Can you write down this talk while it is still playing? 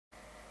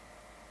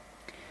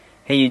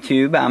Hey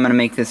YouTube, I'm going to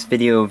make this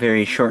video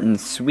very short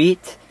and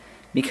sweet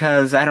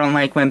because I don't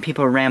like when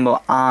people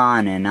ramble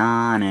on and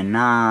on and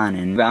on,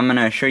 and I'm going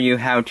to show you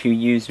how to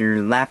use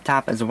your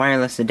laptop as a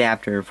wireless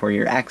adapter for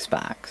your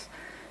Xbox,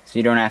 so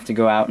you don't have to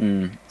go out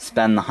and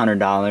spend the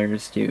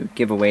 $100 to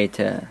give away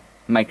to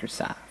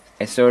Microsoft.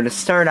 Okay, so to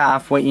start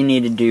off, what you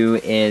need to do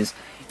is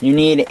you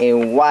need a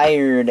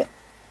wired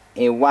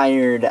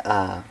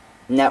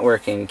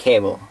networking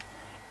cable,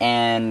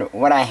 and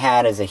what I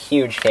had is a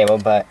huge cable,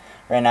 but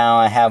right now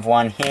I have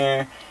one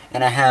here,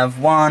 and I have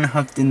one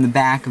hooked in the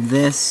back of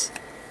this.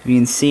 You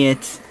can see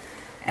it.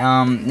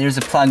 There's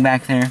a plug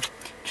back there.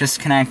 Just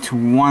connect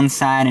one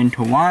side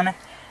into one,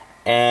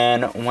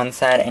 and one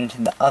side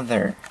into the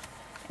other.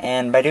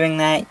 And by doing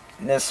that,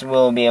 this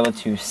will be able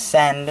to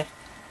send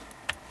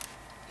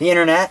the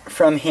internet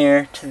from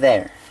here to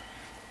there.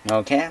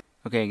 Okay?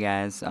 Okay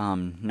guys,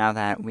 now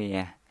that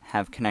we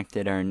have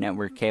connected our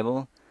network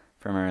cable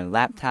from our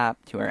laptop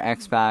to our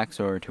Xbox,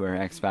 or to our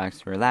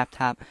Xbox to our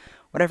laptop,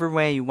 whatever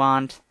way you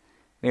want,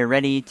 we are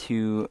ready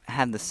to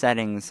have the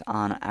settings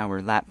on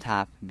our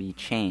laptop be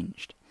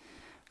changed.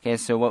 Okay,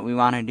 so what we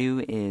want to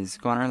do is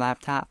go on our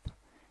laptop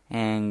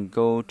and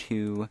go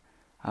to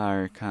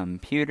our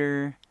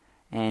computer,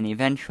 and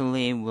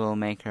eventually we'll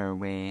make our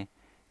way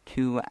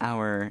to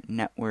our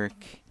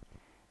network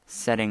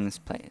settings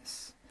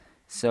place.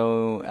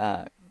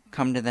 So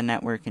come to the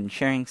Network and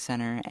Sharing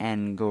Center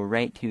and go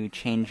right to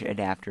Change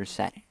Adapter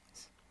Settings.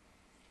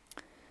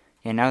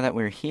 Okay, now that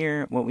we're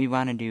here, what we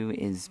want to do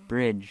is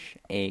bridge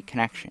a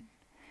connection.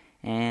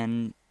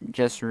 And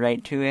just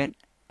right to it,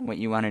 what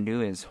you want to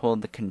do is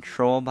hold the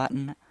Control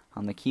button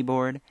on the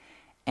keyboard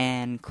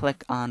and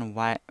click on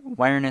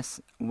wireless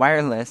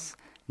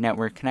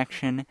network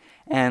connection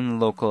and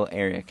local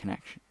area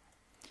connection.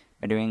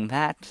 By doing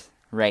that,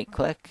 right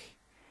click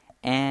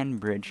and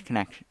bridge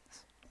connections.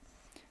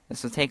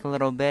 This will take a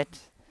little bit,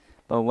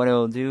 but what it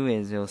will do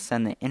is it will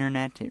send the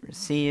internet it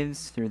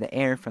receives through the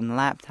air from the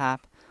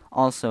laptop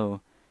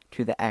also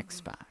to the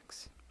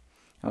Xbox.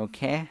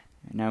 Okay,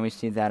 now we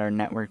see that our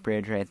network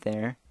bridge right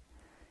there,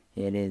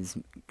 it is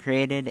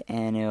created,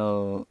 and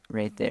it'll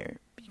right there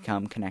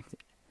become connected.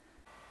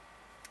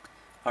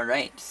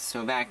 Alright,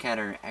 so back at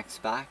our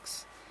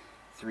Xbox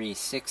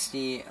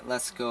 360,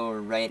 let's go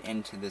right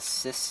into the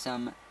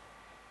system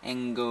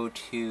and go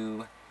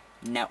to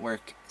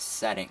network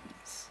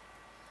settings.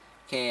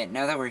 Okay,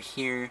 now that we're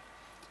here,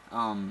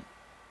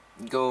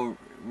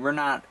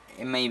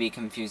 it may be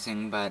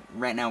confusing, but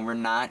right now we're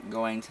not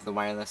going to the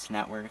wireless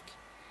network.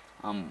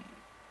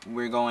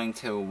 We're going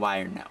to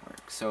wired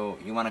network. So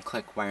you want to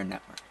click wired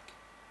network.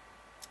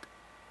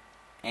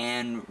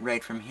 And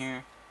right from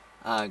here,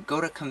 go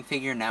to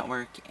configure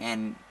network,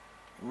 and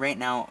right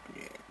now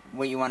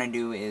what you want to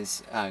do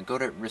is go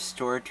to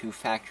restore to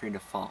factory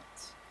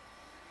defaults.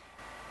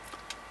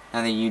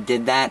 Now that you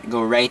did that,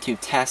 go right to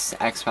test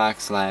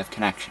Xbox Live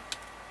connection.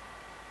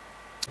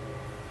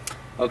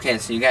 Okay,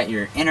 so you got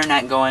your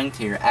internet going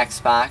to your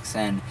Xbox,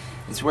 and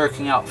it's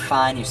working out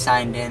fine. You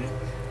signed in.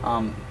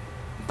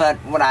 But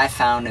what I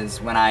found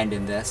is when I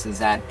did this is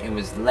that it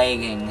was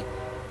lagging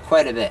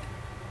quite a bit.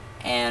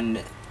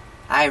 And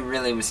I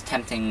really was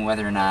tempting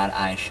whether or not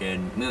I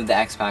should move the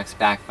Xbox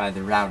back by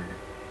the router.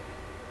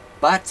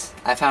 But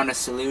I found a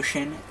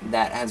solution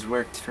that has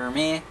worked for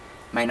me.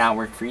 Might not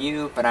work for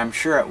you, but I'm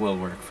sure it will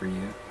work for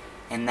you.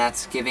 And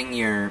that's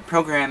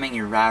programming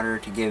your router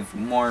to give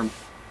more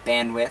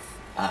bandwidth,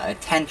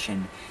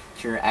 attention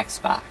to your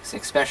Xbox,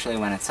 especially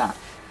when it's on.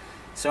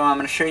 So I'm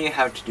going to show you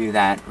how to do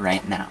that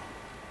right now.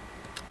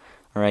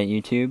 Alright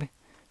YouTube,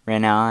 right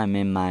now I'm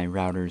in my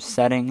router's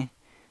setting.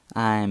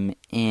 I'm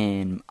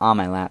on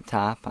my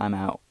laptop. I'm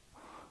at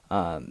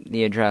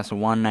the address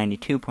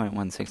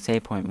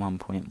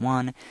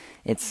 192.168.1.1.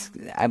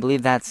 I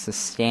believe that's the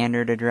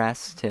standard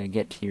address to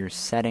get to your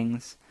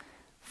settings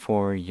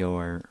for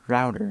your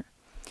router.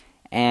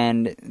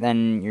 And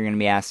then you're going to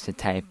be asked to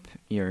type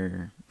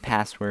your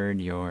password,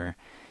 your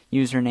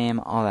username,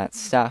 all that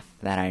stuff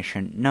that I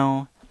shouldn't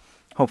know,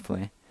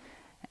 hopefully.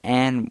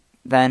 And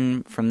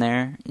then from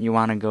there, you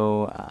want to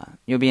go,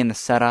 you'll be in the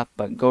setup,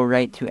 but go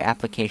right to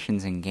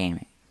applications and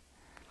gaming.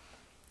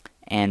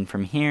 And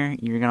from here,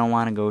 you're going to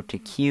want to go to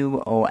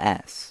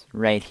QoS,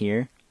 right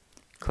here.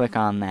 Click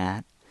on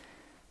that.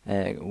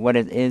 What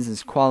it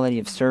is quality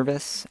of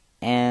service,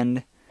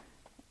 and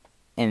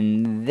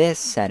in this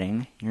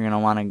setting, you're going to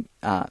want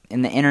to,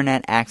 in the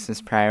internet access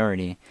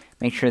priority,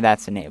 make sure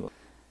that's enabled.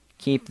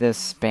 Keep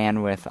this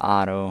bandwidth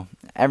auto.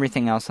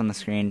 Everything else on the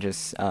screen,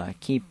 just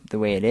keep the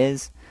way it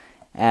is,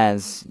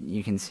 as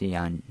you can see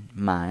on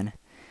mine.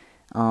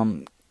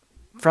 From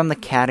the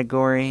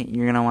category,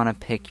 you're going to want to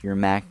pick your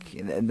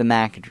the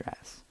MAC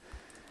address.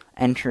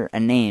 Enter a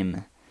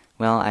name.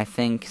 Well, I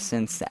think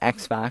since the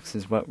Xbox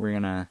is what we're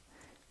going to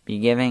be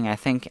giving, I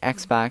think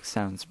Xbox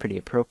sounds pretty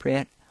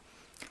appropriate.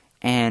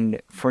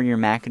 And for your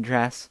MAC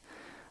address,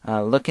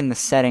 look in the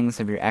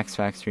settings of your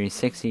Xbox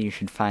 360, you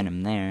should find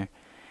them there,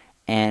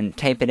 and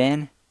type it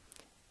in.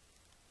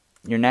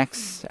 Your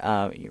next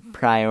your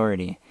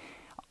priority.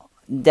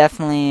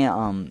 Definitely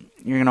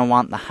you're going to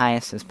want the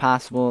highest as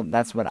possible.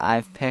 That's what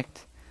I've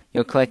picked.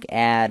 You'll click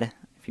add.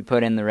 If you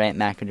put in the right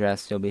MAC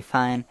address, you'll be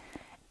fine.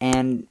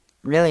 And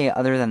really,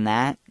 other than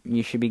that,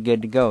 you should be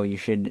good to go. You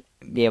should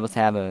be able to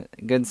have a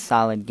good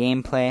solid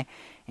gameplay,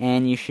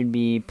 and you should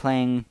be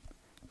playing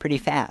pretty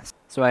fast.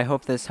 So I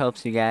hope this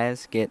helps you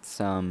guys get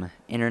some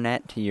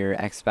internet to your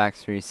Xbox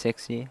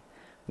 360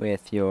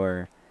 with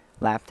your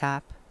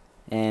laptop.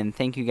 And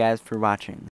thank you guys for watching.